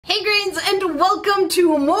welcome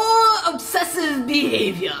to more obsessive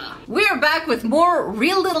behavior. We're back with more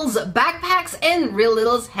Real Littles backpacks and Real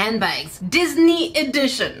Littles handbags, Disney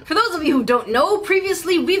edition. For those of you who don't know,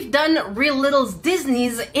 previously we've done Real Littles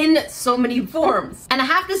Disneys in so many forms. And I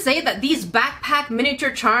have to say that these backpack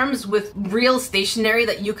miniature charms with real stationery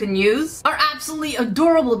that you can use are absolutely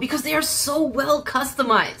adorable because they are so well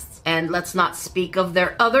customized. And let's not speak of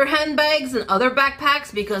their other handbags and other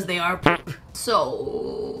backpacks because they are poop. So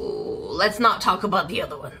let's not talk about the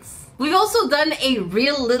other ones. We've also done a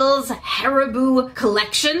Real Littles Haribo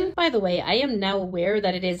collection. By the way, I am now aware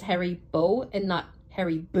that it is Haribo and not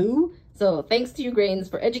Haribo. So thanks to you, Grains,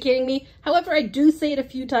 for educating me. However, I do say it a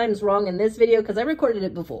few times wrong in this video because I recorded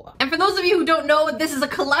it before. And for those of you who don't know, this is a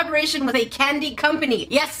collaboration with a candy company.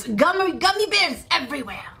 Yes, gummy bears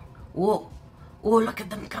everywhere. Whoa. Oh, look at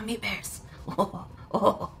them gummy bears.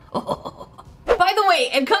 By the way,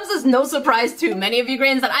 it comes as no surprise to many of you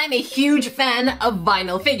Grains that I'm a huge fan of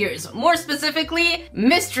vinyl figures. More specifically,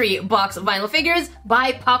 mystery box vinyl figures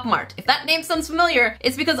by Pop Mart. If that name sounds familiar,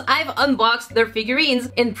 it's because I've unboxed their figurines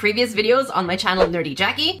in previous videos on my channel Nerdy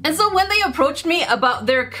Jackie. And so when they approached me about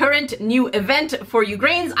their current new event for you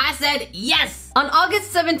Grains, I said yes! On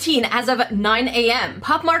August 17, as of 9 a.m.,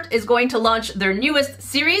 Pop Mart is going to launch their newest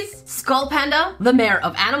series, Skull Panda, the Mayor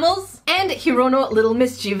of Animals, and Hirono Little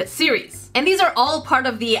Mischief series. And these are all part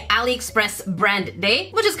of the AliExpress brand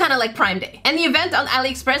day, which is kind of like Prime Day. And the event on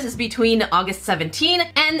AliExpress is between August 17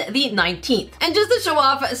 and the 19th. And just to show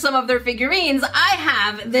off some of their figurines, I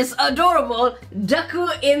have this adorable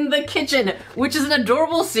Ducku in the Kitchen, which is an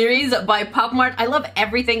adorable series by Pop Mart. I love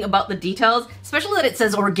everything about the details, especially that it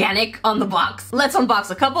says organic on the box. Let's unbox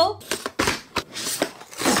a couple.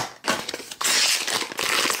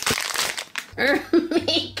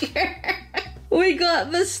 Maker. We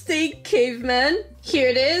got the steak caveman. Here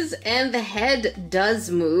it is, and the head does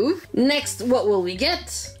move. Next, what will we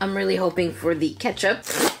get? I'm really hoping for the ketchup.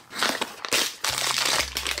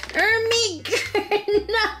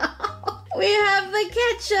 No! We have the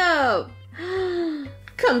ketchup!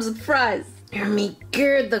 Comes with fries.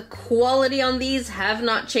 Ermiger, the quality on these have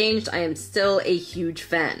not changed. I am still a huge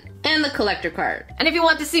fan. And the collector card. And if you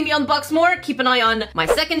want to see me unbox more, keep an eye on my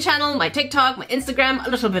second channel, my TikTok, my Instagram, a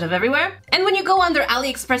little bit of everywhere. And when you go on their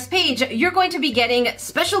AliExpress page, you're going to be getting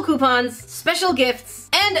special coupons, special gifts,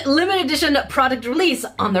 and limited edition product release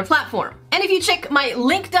on their platform. And if you check my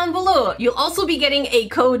link down below, you'll also be getting a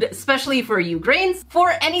code specially for you Grains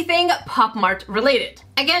for anything Pop Mart related.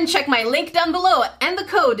 Again, check my link down below and the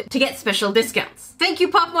code to get special discounts. Thank you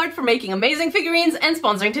Pop Mart for making amazing figurines and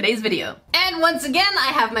sponsoring today's video. And once again,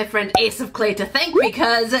 I have my friend Ace of Clay to thank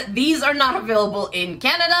because these are not available in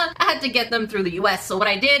Canada. I had to get them through the US. So what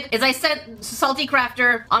I did is I sent Salty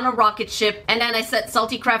Crafter on a rocket ship, and then I set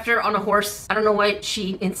Salty Crafter on a horse. I don't know why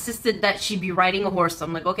she insisted that she be riding a horse. So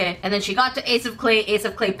I'm like, okay. And then she got to Ace of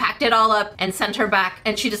Clay packed it all up and sent her back,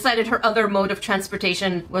 and she decided her other mode of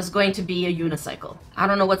transportation was going to be a unicycle. I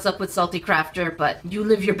don't know what's up with Salty Crafter, but you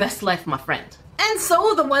live your best life, my friend. And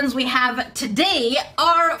so the ones we have today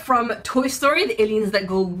are from Toy Story, the aliens that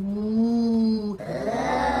go woo.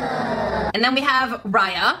 And then we have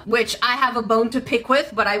Raya, which I have a bone to pick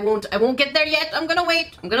with, but I won't get there yet. I'm gonna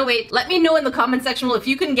wait. Let me know in the comment section below if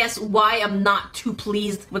you can guess why I'm not too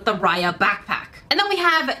pleased with the Raya backpack. And then we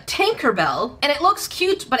have Tinkerbell, and it looks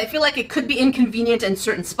cute, but I feel like it could be inconvenient in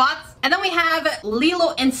certain spots. And then we have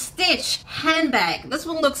Lilo and Stitch handbag. This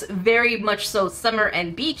one looks very much so summer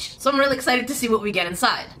and beach, so I'm really excited to see what we get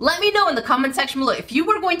inside. Let me know in the comment section below if you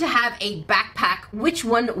were going to have a backpack, which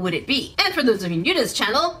one would it be? And for those of you new to this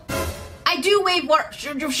channel, I do wave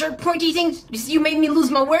pointy things. You made me lose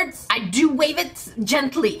my words. I do wave it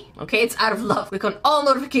gently. Okay, it's out of love. Click on all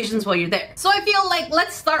notifications while you're there. So I feel like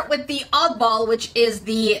let's start with the oddball, which is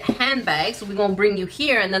the handbag. So we're gonna bring you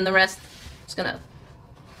here, and then the rest, just gonna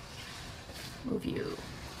move you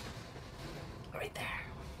right there.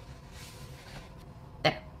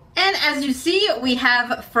 There. And as you see, we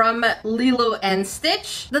have from Lilo and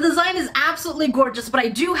Stitch. The design is absolutely gorgeous, but I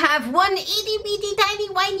do have one itty bitty tiny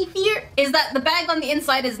whiny fear, is that the bag on the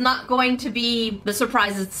inside is not going to be the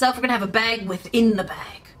surprise itself. We're gonna have a bag within the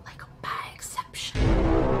bag, like a bagception.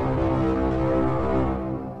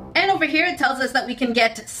 And over here it tells us that we can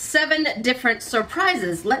get 7 different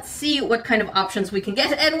surprises. Let's see what kind of options we can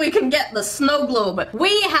get, and we can get the snow globe.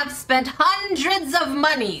 We have spent hundreds of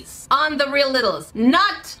monies on the Real Littles.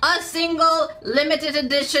 Not a single limited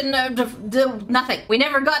edition, nothing. We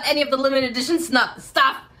never got any of the limited edition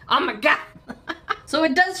stuff. Oh my god. So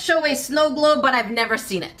it does show a snow globe, but I've never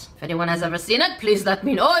seen it. If anyone has ever seen it, please let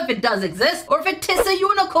me know if it does exist, or if it is a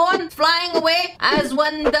unicorn flying away as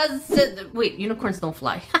one does. Wait, unicorns don't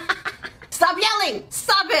fly. Stop yelling!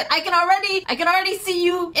 Stop it! I can already see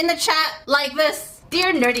you in the chat like this.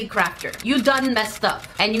 Dear Nerdy Crafter, you done messed up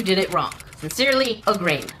and you did it wrong. Sincerely, a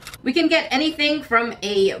grain. We can get anything from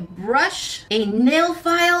a brush, a nail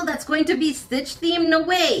file that's going to be Stitch themed, no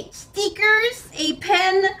way, stickers, a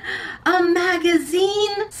pen, a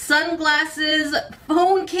magazine, sunglasses,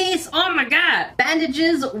 phone case, oh my god,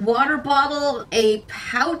 bandages, water bottle, a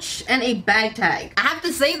pouch, and a bag tag. I have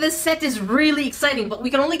to say this set is really exciting, but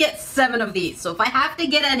we can only get 7 of these, so if I have to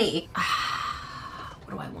get any,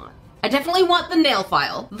 what do I want? I definitely want the nail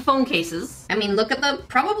file, the phone cases. I mean, look at them.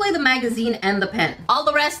 Probably the magazine and the pen. All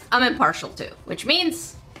the rest, I'm impartial to. Which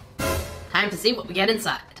means, time to see what we get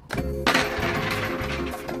inside.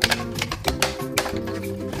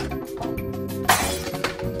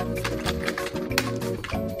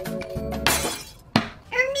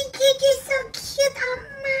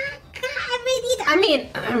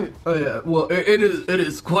 Oh yeah, well, it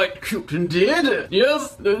is quite cute indeed.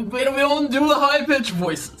 Yes, we don't do the high-pitched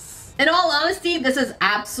voices. In all honesty, this is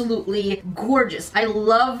absolutely gorgeous. I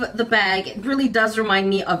love the bag. It really does remind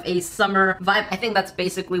me of a summer vibe. I think that's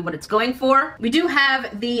basically what it's going for. We do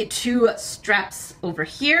have the 2 straps over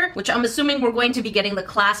here, which I'm assuming we're going to be getting the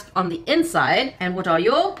clasp on the inside. And what are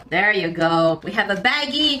you? There you go. We have a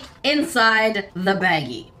baggie inside the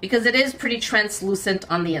baggie because it is pretty translucent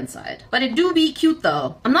on the inside. But it do be cute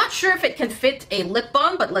though. I'm not sure if it can fit a lip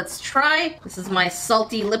balm, but let's try. This is my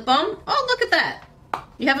salty lip balm. Oh, look at that.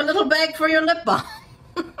 You have a little bag for your lip balm.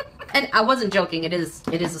 And I wasn't joking, it is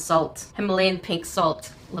a salt. Himalayan pink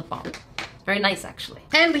salt lip balm. Very nice actually.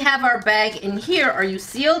 And we have our bag in here. Are you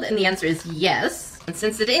sealed? And the answer is yes. And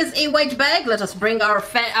since it is a white bag, let us bring our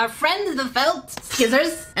friend the felt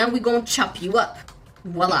scissors and we're gonna chop you up.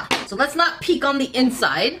 Voila. So let's not peek on the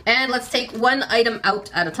inside and let's take one item out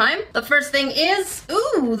at a time. The first thing is,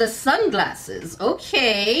 ooh, the sunglasses.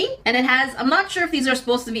 Okay. And it has, I'm not sure if these are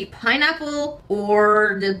supposed to be pineapple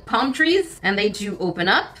or the palm trees, and they do open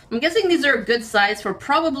up. I'm guessing these are a good size for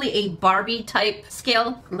probably a Barbie type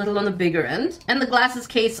scale, a little on the bigger end. And the glasses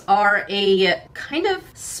case are a kind of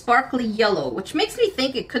sparkly yellow, which makes me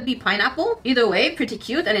think it could be pineapple. Either way, pretty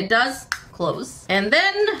cute, and it does close. And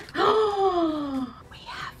then, oh,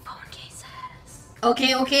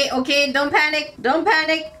 Okay, don't panic, don't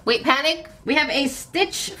panic. Wait, panic? We have a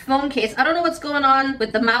Stitch phone case. I don't know what's going on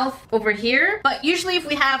with the mouth over here, but usually if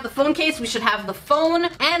we have the phone case, we should have the phone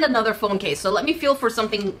and another phone case. So let me feel for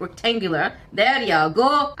something rectangular. There you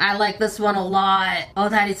go. I like this one a lot. Oh,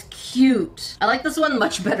 that is cute. I like this one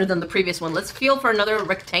much better than the previous one. Let's feel for another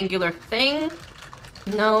rectangular thing.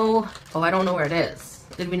 No. Oh, I don't know where it is.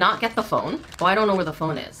 Did we not get the phone? Oh, I don't know where the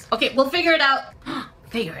phone is. Okay, we'll figure it out.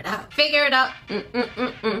 Figure it out. Figure it out.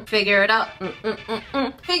 Figure it out.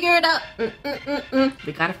 Figure it out.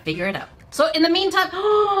 We gotta figure it out. So in the meantime,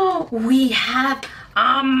 oh, we have,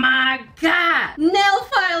 oh my god, nail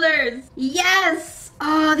filers. Yes.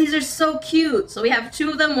 Oh, these are so cute. So we have 2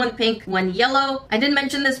 of them, one pink, one yellow. I did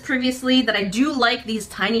mention this previously that I do like these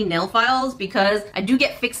tiny nail files because I do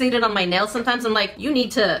get fixated on my nails sometimes. I'm like, you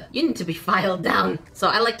need to be filed down. So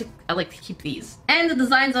I like to keep these. And the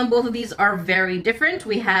designs on both of these are very different.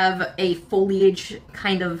 We have a foliage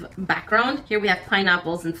kind of background. Here we have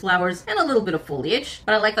pineapples and flowers and a little bit of foliage.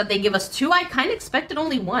 But I like that they give us 2. I kind of expected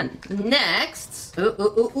only 1. Next,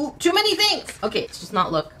 too many things. Okay, let's just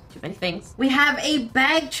not look. Too many things. We have a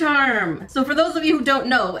bag charm. So for those of you who don't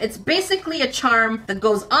know, it's basically a charm that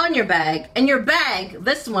goes on your bag, and your bag,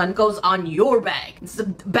 this one, goes on your bag. It's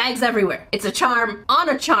bags everywhere. It's a charm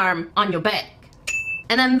on your bag.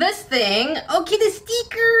 And then this thing, okay, the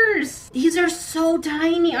stickers. These are so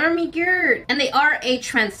tiny, Army Gert. And they are a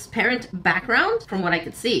transparent background from what I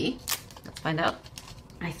could see. Let's find out.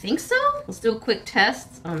 I think so. Let's do a quick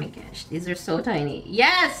test. Oh my gosh, these are so tiny.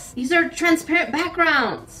 Yes, these are transparent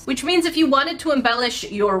backgrounds, which means if you wanted to embellish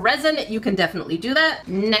your resin, you can definitely do that.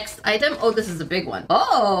 Next item. Oh, this is a big one.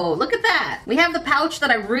 Oh, look at that. We have the pouch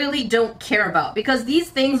that I really don't care about because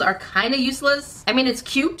these things are kind of useless. I mean, it's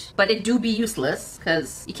cute, but it do be useless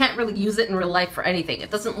because you can't really use it in real life for anything.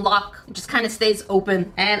 It doesn't lock. It just kind of stays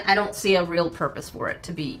open, and I don't see a real purpose for it,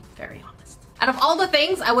 to be very honest. Out of all the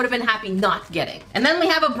things, I would have been happy not getting. And then we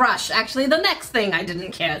have a brush. Actually, the next thing I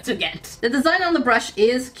didn't care to get. The design on the brush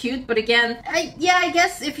is cute, but again, I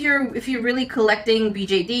guess if you're really collecting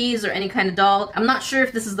BJDs or any kind of doll, I'm not sure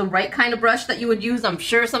if this is the right kind of brush that you would use. I'm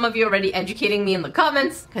sure some of you are already educating me in the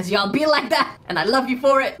comments, because y'all be like that, and I love you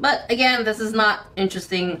for it. But again, this is not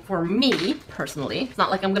interesting for me, personally. It's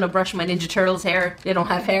not like I'm gonna brush my Ninja Turtles hair. They don't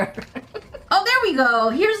have hair. Oh, there we go.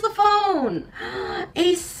 Here's the phone.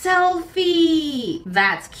 A selfie.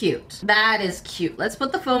 That's cute. That is cute. Let's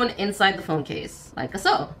put the phone inside the phone case. face, like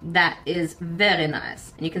so. That is very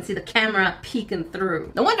nice. And you can see the camera peeking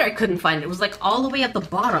through. No wonder I couldn't find it. It was like all the way at the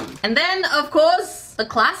bottom. And then, of course, the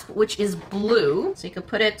clasp, which is blue. So you can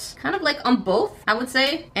put it kind of like on both, I would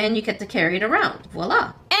say, and you get to carry it around.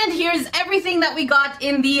 Voila. And here's everything that we got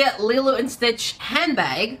in the Lilo & Stitch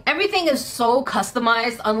handbag. Everything is so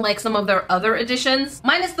customized, unlike some of their other editions.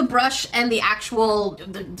 Minus the brush and the actual,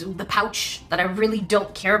 the pouch that I really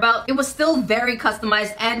don't care about. It was still very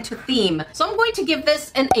customized and to theme. So I'm going to give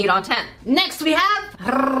this an 8 on 10. Next we have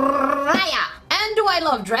Raya. And do I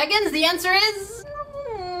love dragons? The answer is...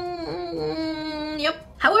 yep.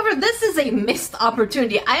 However, this is a missed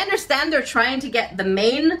opportunity. I understand they're trying to get the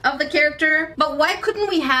mane of the character, but why couldn't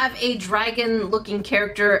we have a dragon-looking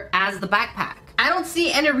character as the backpack? I don't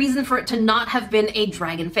see any reason for it to not have been a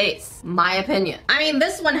dragon face. My opinion. I mean,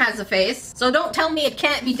 this one has a face, so don't tell me it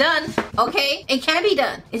can't be done, okay? It can be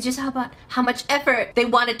done. It's just how much effort they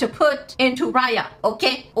wanted to put into Raya,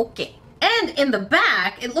 okay? Okay. And in the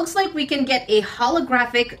back, it looks like we can get a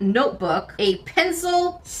holographic notebook, a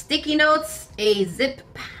pencil, sticky notes, a zip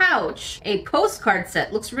pouch, a postcard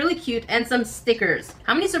set, looks really cute, and some stickers.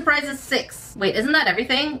 How many surprises? 6. Wait, isn't that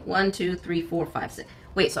everything? 1, 2, 3, 4, 5, 6.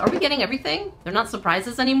 Wait, so are we getting everything? They're not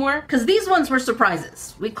surprises anymore? Because these ones were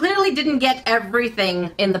surprises. We clearly didn't get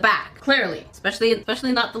everything in the back. Clearly.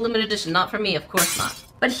 Especially not the limited edition. Not for me, of course not.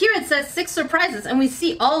 But here it says 6 surprises, and we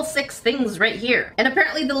see all 6 things right here. And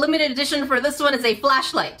apparently the limited edition for this one is a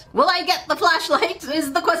flashlight. Will I get the flashlight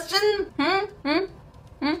is the question? Probably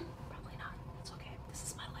not. It's okay. This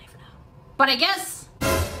is my life now. But I guess,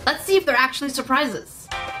 let's see if they're actually surprises.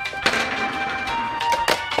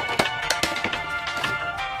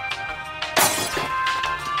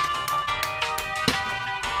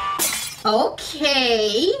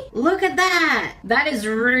 Okay, look at that. That is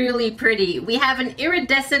really pretty. We have an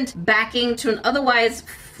iridescent backing to an otherwise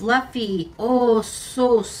fluffy, oh,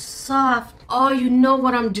 so soft. Oh, you know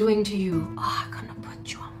what I'm doing to you. Oh, I'm gonna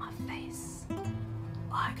put you on my face. Oh,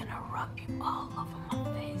 I'm gonna rub you all over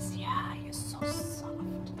my face. Yeah, you're so soft.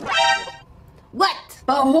 What?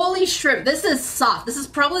 But holy shrimp, this is soft. This is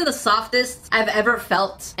probably the softest I've ever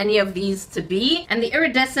felt any of these to be. And the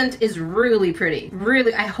iridescent is really pretty.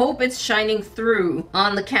 Really, I hope it's shining through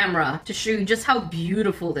on the camera to show you just how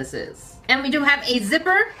beautiful this is. And we do have a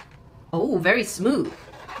zipper. Oh, very smooth.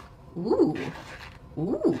 Ooh.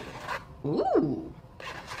 Ooh. Ooh.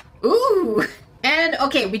 Ooh. And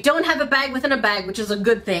okay, we don't have a bag within a bag, which is a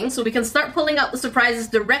good thing. So we can start pulling out the surprises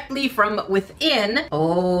directly from within.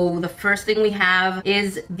 Oh, the first thing we have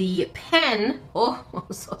is the pen. Oh,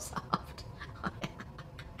 so soft. Oh,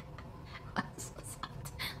 so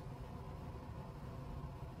soft.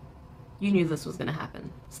 You knew this was gonna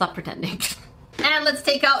happen. Stop pretending. And let's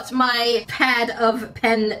take out my pad of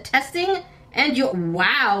pen testing. And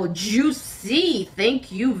wow, juicy.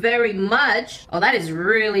 Thank you very much. Oh, that is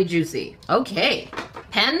really juicy. Okay,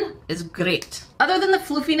 pen is great. Other than the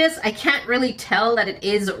floofiness, I can't really tell that it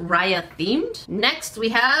is Raya themed. Next we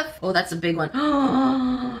have, oh, that's a big one.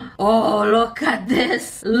 Oh, look at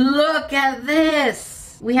this. Look at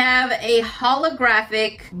this. We have a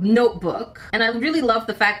holographic notebook. And I really love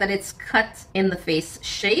the fact that it's cut in the face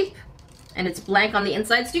shape. And it's blank on the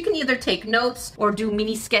inside, so you can either take notes or do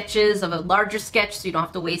mini sketches of a larger sketch so you don't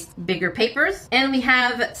have to waste bigger papers. And we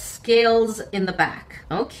have scales in the back.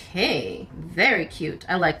 Okay, very cute.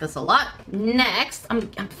 I like this a lot. Next, I'm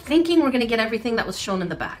thinking we're gonna get everything that was shown in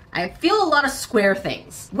the back. I feel a lot of square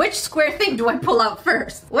things. Which square thing do I pull out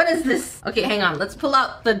first? What is this? Okay, hang on. Let's pull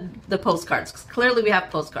out the postcards, because clearly we have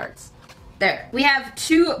postcards. There. We have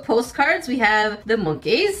 2 postcards. We have the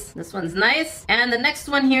monkeys. This one's nice. And the next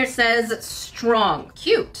one here says strong.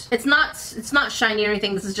 Cute. It's not shiny or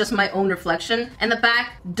anything. This is just my own reflection. And the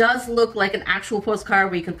back does look like an actual postcard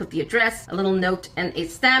where you can put the address, a little note, and a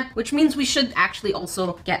stamp, which means we should actually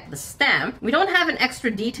also get the stamp. We don't have an extra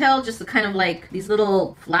detail, just the kind of like these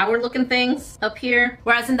little flower looking things up here.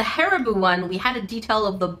 Whereas in the Haribo one, we had a detail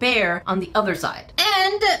of the bear on the other side.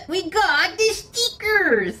 And we got the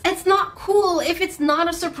stickers. It's not cool if it's not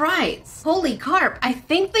a surprise. Holy carp, I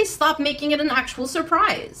think they stopped making it an actual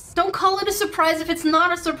surprise. Don't call it a surprise if it's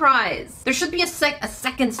not a surprise. There should be a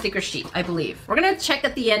second sticker sheet, I believe. We're gonna check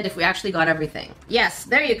at the end if we actually got everything. Yes,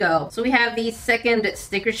 there you go. So we have the second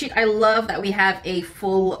sticker sheet. I love that we have a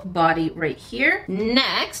full body right here.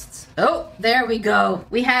 Next, oh, there we go.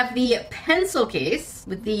 We have the pencil case. case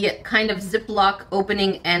with the kind of Ziploc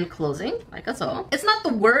opening and closing, like so. It's not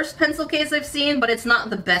the worst pencil case I've seen, but it's not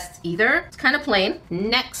the best either. It's kind of plain.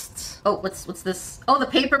 Next, oh, what's this? Oh, the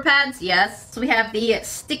paper pads, yes. So we have the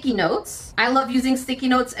sticky notes. I love using sticky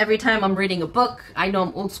notes every time I'm reading a book. I know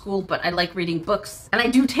I'm old school, but I like reading books. And I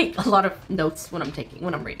do take a lot of notes when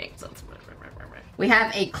I'm reading, so it's whatever. We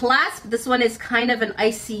have a clasp. This one is kind of an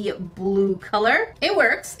icy blue color. It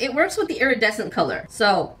works. It works with the iridescent color.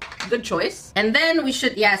 So, good choice. And then we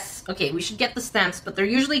should, yes, okay, we should get the stamps, but they're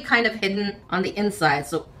usually kind of hidden on the inside.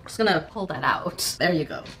 So, I'm just gonna pull that out. There you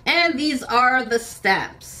go. And these are the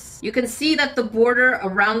stamps. You can see that the border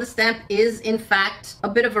around the stamp is in fact a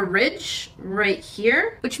bit of a ridge right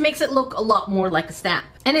here, which makes it look a lot more like a stamp.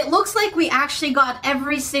 And it looks like we actually got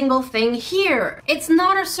every single thing here. It's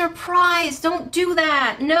not a surprise. Don't do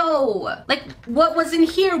that. No. Like, what was in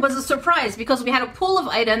here was a surprise because we had a pool of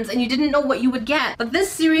items and you didn't know what you would get. But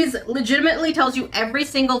this series legitimately tells you every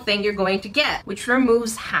single thing you're going to get, which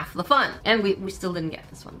removes half the fun. And we still didn't get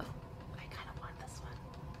this one though.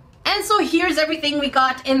 And so here's everything we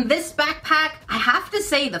got in this backpack. I have to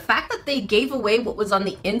say, the fact that they gave away what was on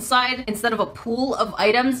the inside instead of a pool of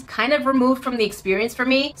items kind of removed from the experience for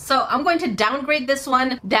me. So I'm going to downgrade this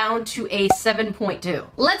one down to a 7.2.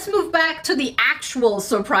 Let's move back to the actual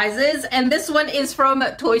surprises. And this one is from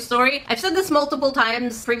Toy Story. I've said this multiple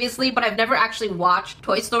times previously, but I've never actually watched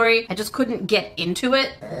Toy Story. I just couldn't get into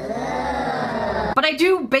it. But I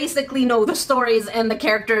do basically know the stories and the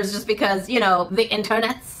characters just because, you know, the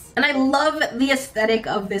internets. And I love the aesthetic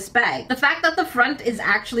of this bag. The fact that the front is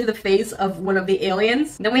actually the face of one of the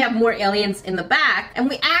aliens. Then we have more aliens in the back. And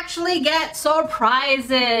we actually get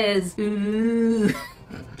surprises. Ooh.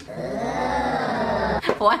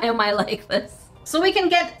 Why am I like this? So we can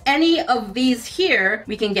get any of these here.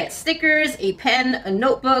 We can get stickers, a pen, a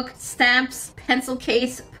notebook, stamps, pencil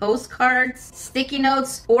case, postcards, sticky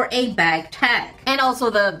notes, or a bag tag. And also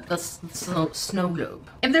the snow globe.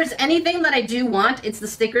 If there's anything that I do want, it's the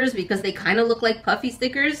stickers because they kind of look like puffy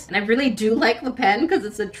stickers. And I really do like the pen because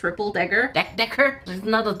it's a triple decker. Decker? It's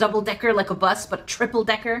not a double decker like a bus, but a triple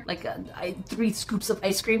decker, like 3 scoops of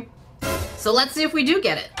ice cream. So let's see if we do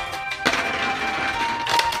get it.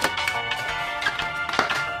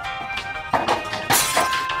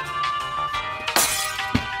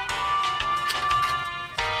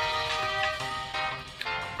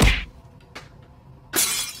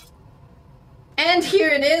 And here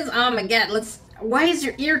it is. Oh my god, why is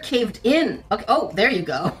your ear caved in? Okay, oh, there you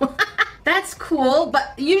go. That's cool,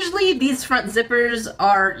 but usually these front zippers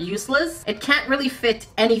are useless. It can't really fit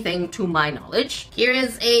anything to my knowledge. Here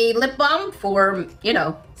is a lip balm for, you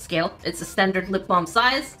know, scale. It's a standard lip balm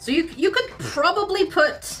size. So you could probably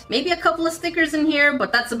put maybe a couple of stickers in here,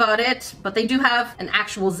 but that's about it. But they do have an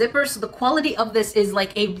actual zipper, so the quality of this is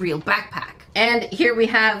like a real backpack. And here we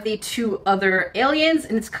have the 2 other aliens,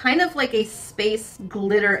 and it's kind of like a space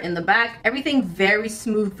glitter in the back. Everything very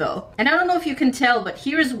smooth though. And I don't know if you can tell, but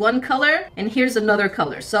here's one color and here's another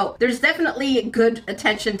color. So there's definitely good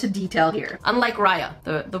attention to detail here. Unlike Raya.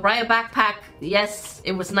 The Raya backpack, yes,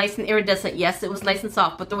 it was nice and iridescent. Yes, it was nice and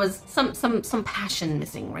soft, but there was some passion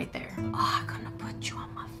missing right there. Oh, I'm gonna put you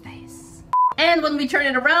on my face. And when we turn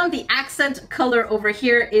it around, the accent color over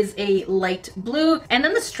here is a light blue, and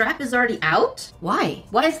then the strap is already out. Why?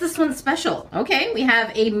 Why is this one special? Okay, we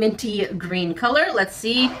have a minty green color. Let's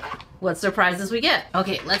see what surprises we get.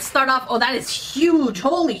 Okay, let's start off. Oh, that is huge.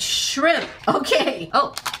 Holy shrimp. Okay.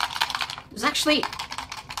 Oh, there's actually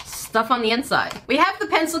stuff on the inside. We have the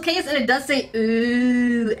pencil case and it does say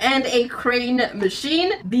ooh, and a crane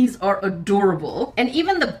machine. These are adorable. And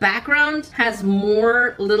even the background has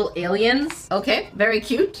more little aliens. Okay, very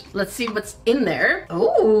cute. Let's see what's in there.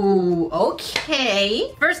 Oh,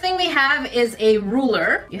 okay. First thing we have is a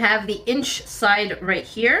ruler. You have the inch side right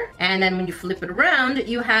here. And then when you flip it around,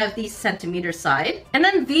 you have the centimeter side. And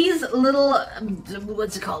then these little,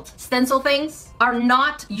 what's it called? Stencil things are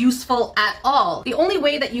not useful at all. The only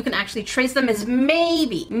way that you can actually trace them is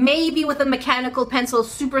maybe with a mechanical pencil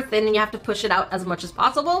super thin and you have to push it out as much as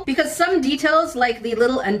possible, because some details like the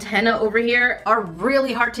little antenna over here are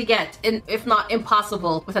really hard to get, and if not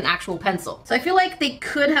impossible with an actual pencil. So I feel like they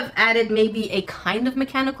could have added maybe a kind of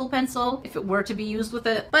mechanical pencil if it were to be used with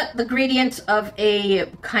it, but the gradient of a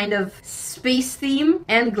kind of space theme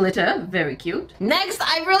and glitter, very cute. Next,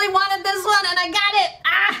 I really wanted this one and I got it.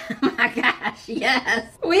 Ah, my gosh,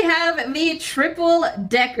 yes. We have the triple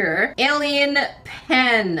decker alien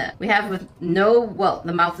pen. We have with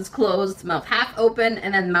the mouth is closed, mouth half open,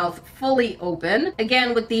 and then mouth fully open.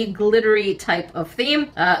 Again, with the glittery type of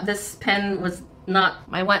theme. This pen was not,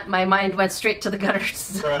 my mind went straight to the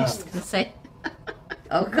gutters. I'm just gonna say.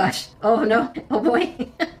 Oh gosh. Oh no. Oh boy.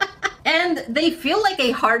 And they feel like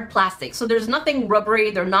a hard plastic, so there's nothing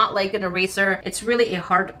rubbery. They're not like an eraser. It's really a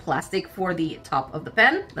hard plastic for the top of the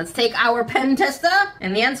pen. Let's take our pen tester,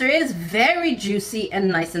 and the answer is very juicy and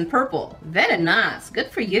nice and purple. Very nice. Good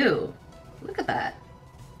for you. Look at that.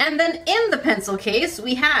 And then in the pencil case,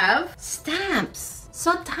 we have stamps.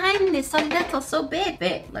 So tiny, so little, so big.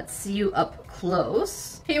 Let's see you up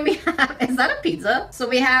close. Here we have, is that a pizza? So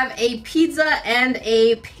we have a pizza and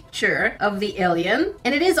a picture of the alien,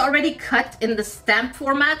 and it is already cut in the stamp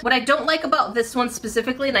format. What I don't like about this one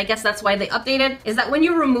specifically, and I guess that's why they updated, is that when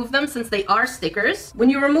you remove them, since they are stickers, when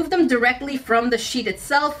you remove them directly from the sheet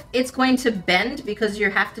itself, it's going to bend because you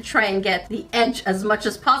have to try and get the edge as much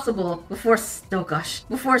as possible before, oh gosh,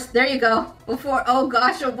 before, there you go, before, oh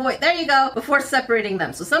gosh, oh boy, there you go, before separating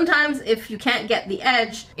them. So sometimes if you can't get the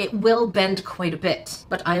edge, it will bend quite a bit.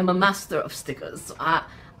 But I am a master of stickers, so I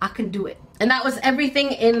can do it. And that was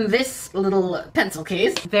everything in this little pencil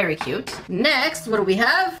case. Very cute. Next, what do we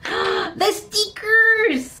have? The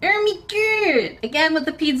stickers! Oh my god! Again with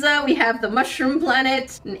the pizza, we have the mushroom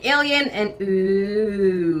planet, an alien, and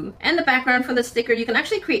ooh. And the background for the sticker, you can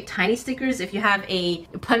actually create tiny stickers if you have a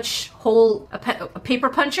punch hole, a paper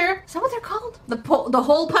puncher. Is that what they're called? The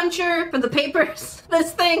hole puncher for the papers.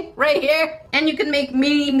 This thing right here. And you can make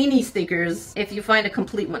mini stickers if you find a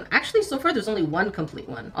complete one. Actually, so far there's only one complete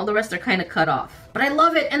one. All the rest are kind of cut off. But I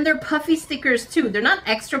love it, and they're puffy stickers too. They're not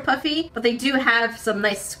extra puffy, but they do have some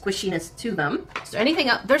nice squishiness to them. Is there anything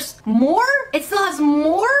else? There's more? It still has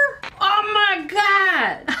more? Oh my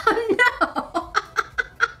god! Oh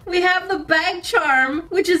no! We have the bag charm,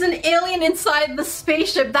 which is an alien inside the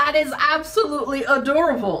spaceship. That is absolutely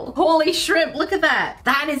adorable. Holy shrimp, look at that.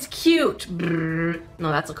 That is cute. No,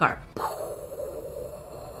 that's a car.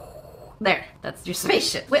 There, that's your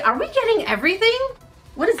spaceship. Wait, are we getting everything?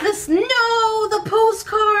 What is this? No, the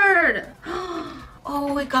postcard!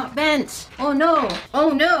 Oh, it got bent. Oh no.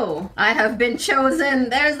 Oh no. I have been chosen.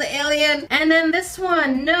 There's the alien. And then this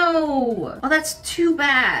one. No. Oh, that's too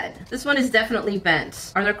bad. This one is definitely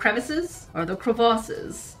bent. Are there crevices? Are there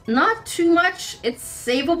crevasses? Not too much. It's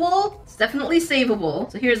savable. It's definitely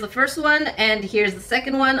savable. So here's the first one, and here's the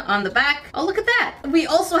second one on the back. Oh, look at that. We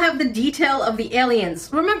also have the detail of the aliens.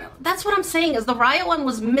 Remember, that's what I'm saying, is the Raya one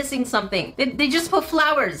was missing something. They just put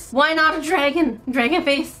flowers. Why not a dragon? Dragon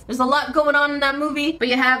face. There's a lot going on in that movie. But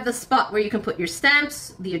you have the spot where you can put your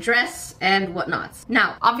stamps, the address, and whatnot.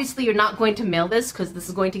 Now, obviously you're not going to mail this because this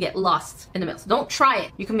is going to get lost in the mail. So don't try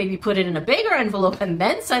it. You can maybe put it in a bigger envelope and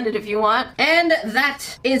then send it if you want. And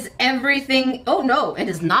that is everything. Oh no, it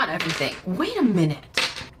is not everything. Wait a minute.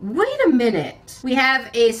 Wait a minute. We have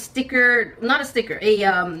a sticker, not a sticker, a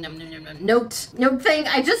note thing.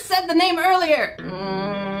 I just said the name earlier.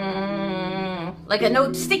 Like a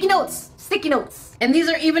note, sticky notes. Sticky notes. And these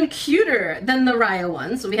are even cuter than the Raya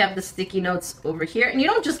ones. So we have the sticky notes over here. And you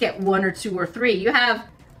don't just get 1 or 2 or 3. You have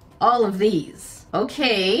all of these.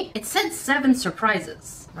 Okay. It said 7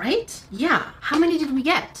 surprises, right? Yeah. How many did we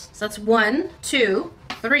get? So that's 1, 2,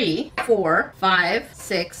 3, 4, 5,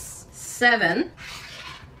 6, 7,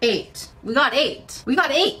 8. We got 8. We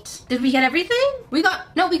got 8. Did we get everything? We got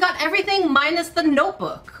everything minus the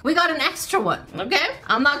notebook. We got an extra one, okay?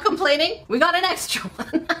 I'm not complaining. We got an extra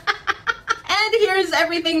one. And here's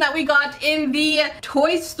everything that we got in the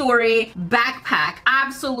Toy Story backpack.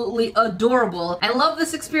 Absolutely adorable. I love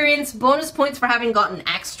this experience. Bonus points for having gotten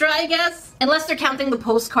extra, I guess. Unless they're counting the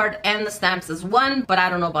postcard and the stamps as one, but I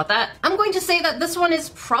don't know about that. I'm going to say that this one is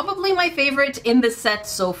probably my favorite in this set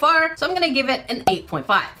so far, so I'm gonna give it an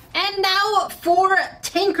 8.5. And now for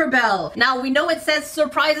Tinkerbell. Now we know it says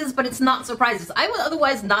surprises, but it's not surprises. I would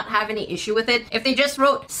otherwise not have any issue with it if they just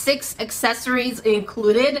wrote 6 accessories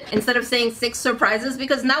included instead of saying 6 surprises,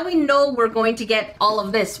 because now we know we're going to get all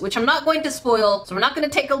of this, which I'm not going to spoil, so we're not going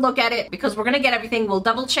to take a look at it because we're going to get everything. We'll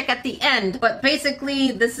double check at the end, but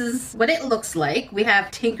basically this is what it looks like. We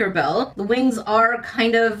have Tinkerbell. The wings are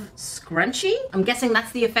kind of scrunchy. I'm guessing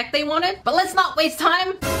that's the effect they wanted, but let's not waste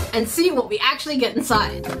time and see what we actually get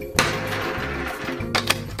inside.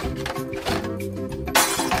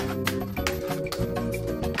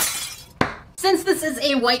 Since this is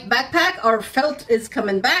a white backpack, our felt is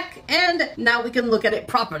coming back, and now we can look at it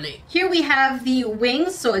properly. Here we have the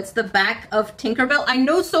wings, so it's the back of Tinkerbell. I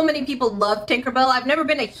know so many people love Tinkerbell. I've never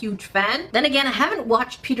been a huge fan. Then again, I haven't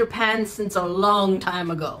watched Peter Pan since a long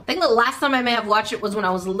time ago. I think the last time I may have watched it was when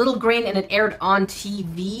I was a little grain and it aired on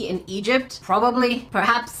TV in Egypt. Probably,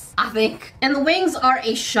 perhaps, I think. And the wings are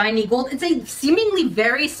a shiny gold. It's a seemingly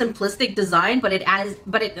very simplistic design, but it has,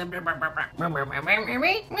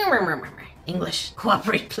 English,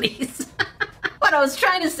 cooperate please. what I was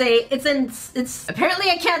trying to say. It's apparently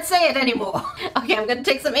I can't say it anymore. Okay, I'm gonna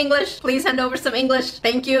take some English. Please hand over some English.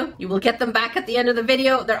 Thank you. You will get them back at the end of the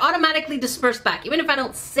video. They're automatically dispersed back. Even if I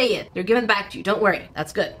don't say it, they're given back to you. Don't worry.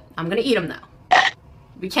 That's good. I'm gonna eat them now.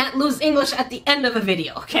 We can't lose English at the end of a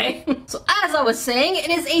video, okay? So as I was saying,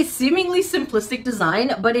 it is a seemingly simplistic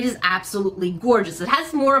design, but it is absolutely gorgeous. It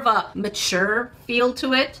has more of a mature feel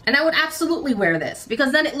to it, and I would absolutely wear this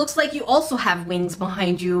because then it looks like you also have wings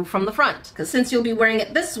behind you from the front. Because since you'll be wearing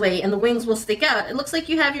it this way and the wings will stick out, it looks like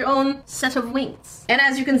you have your own set of wings. And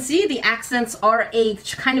as you can see, the accents are a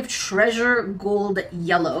kind of treasure gold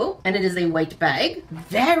yellow, and it is a white bag.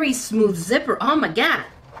 Very smooth zipper. Oh my god.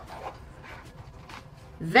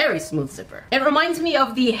 Very smooth zipper. It reminds me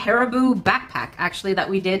of the Haribo backpack, actually, that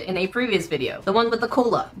we did in a previous video. The one with the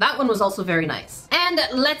cola. That one was also very nice. And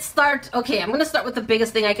let's start, okay, I'm gonna start with the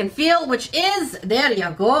biggest thing I can feel, which is, there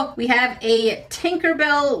you go. We have a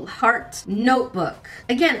Tinkerbell Heart notebook.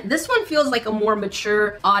 Again, this one feels like a more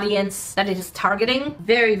mature audience that it is targeting.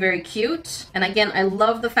 Very, very cute. And again, I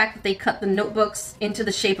love the fact that they cut the notebooks into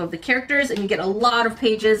the shape of the characters, and you get a lot of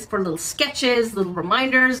pages for little sketches, little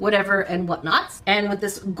reminders, whatever and whatnot. And with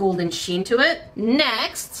this golden sheen to it.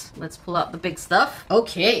 Next, let's pull out the big stuff.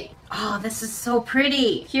 Okay. Oh, this is so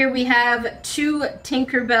pretty. Here we have 2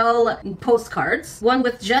 Tinkerbell postcards. One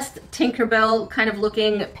with just Tinkerbell kind of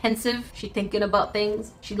looking pensive. She thinking about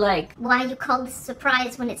things. She like, why you call this a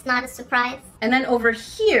surprise when it's not a surprise? And then over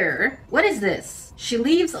here, what is this? She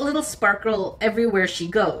leaves a little sparkle everywhere she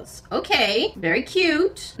goes. Okay, very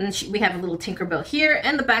cute. And we have a little Tinkerbell here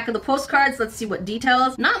and the back of the postcards. Let's see what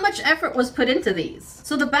details. Not much effort was put into these.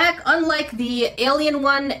 So the back, unlike the Alien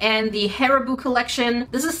one and the Haribo collection,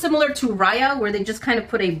 this is similar to Raya where they just kind of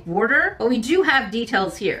put a border, but we do have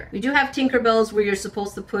details here. We do have Tinkerbells where you're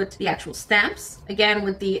supposed to put the actual stamps, again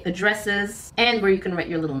with the addresses and where you can write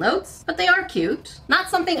your little notes, but they are cute.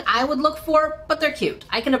 Not something I would look for, but they're cute.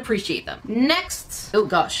 I can appreciate them. Next, oh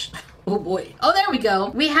gosh. Oh boy. Oh, there we go.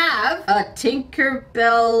 We have a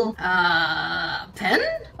Tinkerbell pen.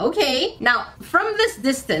 Okay. Now, from this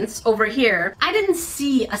distance over here, I didn't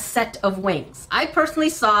see a set of wings. I personally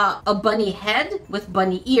saw a bunny head with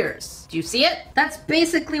bunny ears. Do you see it? That's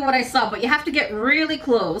basically what I saw, but you have to get really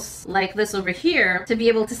close, like this over here, to be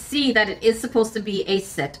able to see that it is supposed to be a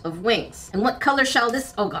set of wings. And what color shall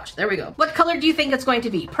this? Oh gosh, there we go. What color do you think it's going to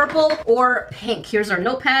be? Purple or pink? Here's our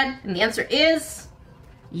notepad, and the answer is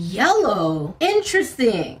yellow.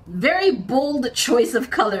 Interesting. Very bold choice of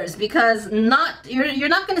colors because you're not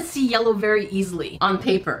going to see yellow very easily on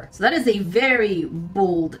paper. So that is a very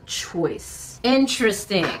bold choice.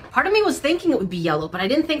 Interesting. Part of me was thinking it would be yellow, but I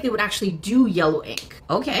didn't think they would actually do yellow ink.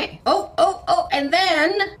 Okay. Oh, and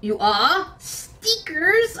then you are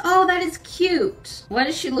stickers. Oh, that is cute. Why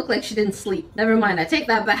does she look like she didn't sleep? Never mind, I take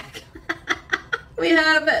that back. We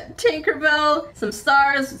have Tinkerbell, some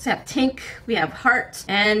stars, we have Tink, we have Heart,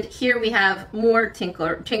 and here we have more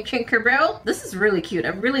Tinkerbell. This is really cute. I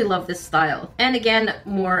really love this style. And again,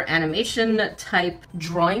 more animation type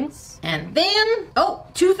drawings. And then, oh,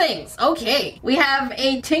 2 things. Okay, we have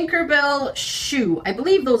a Tinkerbell shoe. I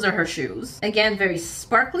believe those are her shoes. Again, very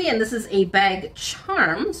sparkly, and this is a bag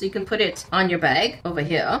charm, so you can put it on your bag over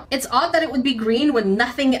here. It's odd that it would be green when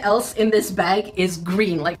nothing else in this bag is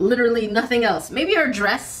green, like literally nothing else. Maybe her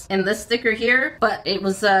dress and this sticker here, but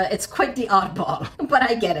it's quite the oddball, but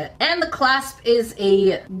I get it. And the clasp is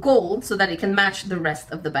a gold so that it can match the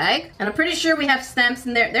rest of the bag. And I'm pretty sure we have stamps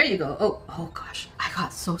in there. There you go. Oh gosh, I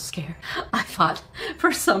got so scared. I thought,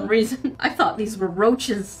 for some reason, I thought these were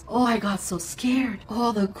roaches. Oh, I got so scared.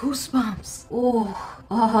 Oh, the goosebumps.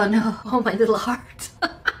 Oh no. Oh, my little heart.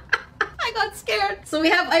 I got scared. So we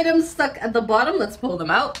have items stuck at the bottom. Let's pull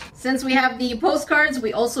them out. Since we have the postcards,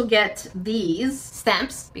 we also get these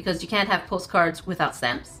stamps because you can't have postcards without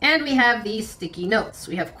stamps. And we have these sticky notes.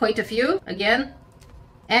 We have quite a few, again.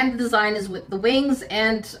 And the design is with the wings,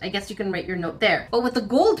 and I guess you can write your note there. But with the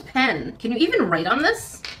gold pen, can you even write on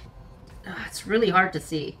this? Oh, it's really hard to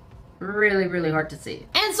see. Really, really hard to see.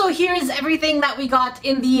 And so here's everything that we got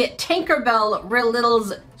in the Tinkerbell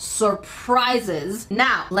Littles surprises.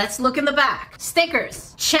 Now, let's look in the back.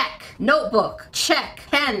 Stickers, check. Notebook, check.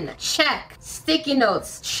 Pen, check. Sticky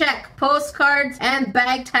notes, check. Postcards and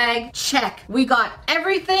bag tag, check. We got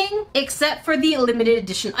everything except for the limited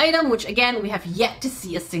edition item, which again, we have yet to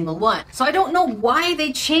see a single one. So I don't know why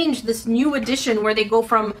they changed this new edition where they go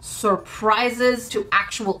from surprises to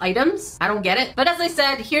actual items. I don't get it. But as I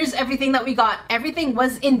said, here's everything that we got. Everything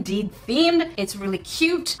was indeed themed. It's really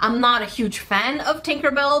cute. I'm not a huge fan of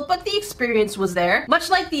Tinkerbell, but the experience was there. Much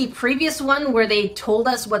like the previous one where they told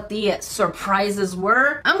us what the surprises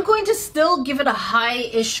were, I'm going to still give give it a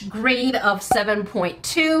high-ish grade of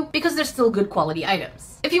 7.2 because they're still good quality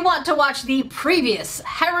items. If you want to watch the previous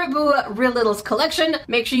Haribo Real Littles collection,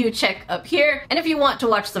 make sure you check up here. And if you want to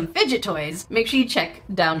watch some fidget toys, make sure you check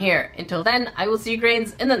down here. Until then, I will see you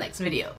grains in the next video.